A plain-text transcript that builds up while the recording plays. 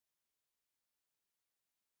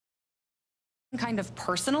kind of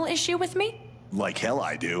personal issue with me? Like hell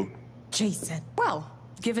I do. Jason. Well,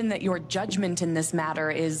 given that your judgment in this matter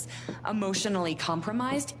is emotionally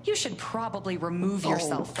compromised, you should probably remove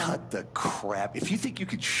yourself from— cut the crap. If you think you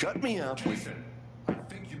could shut me up with... Jason, I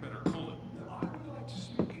think you better cool it. I would like to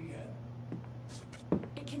speak again.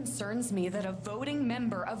 It concerns me that a voting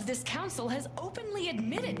member of this council has openly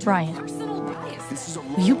admitted to Ryan. personal bias. This is a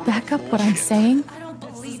Will you back up what I'm saying? I don't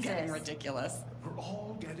believe this. Ridiculous. We're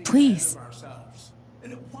all getting Please. ahead of ourselves.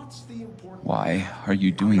 And what's the important... Why are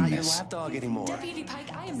you doing not your this? lapdog anymore. Deputy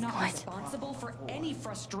Pike, I am not responsible for any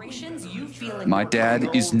frustrations you feel in My your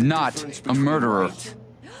dad is not a murderer.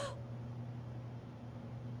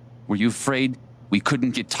 Were you afraid we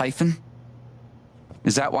couldn't get Typhon?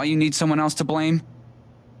 Is that why you need someone else to blame?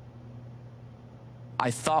 I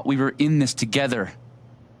thought we were in this together.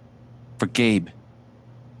 For Gabe.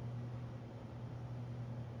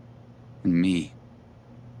 And me.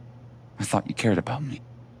 I thought you cared about me.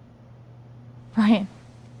 Ryan.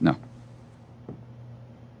 No.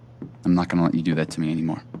 I'm not gonna let you do that to me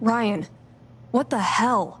anymore. Ryan, what the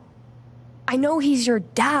hell? I know he's your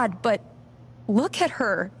dad, but look at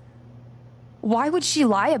her. Why would she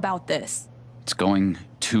lie about this? It's going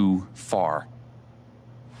too far.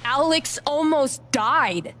 Alex almost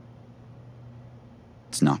died.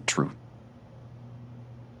 It's not true.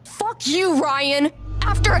 Fuck you, Ryan!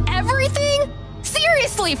 After everything?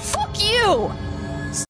 Seriously, fuck you!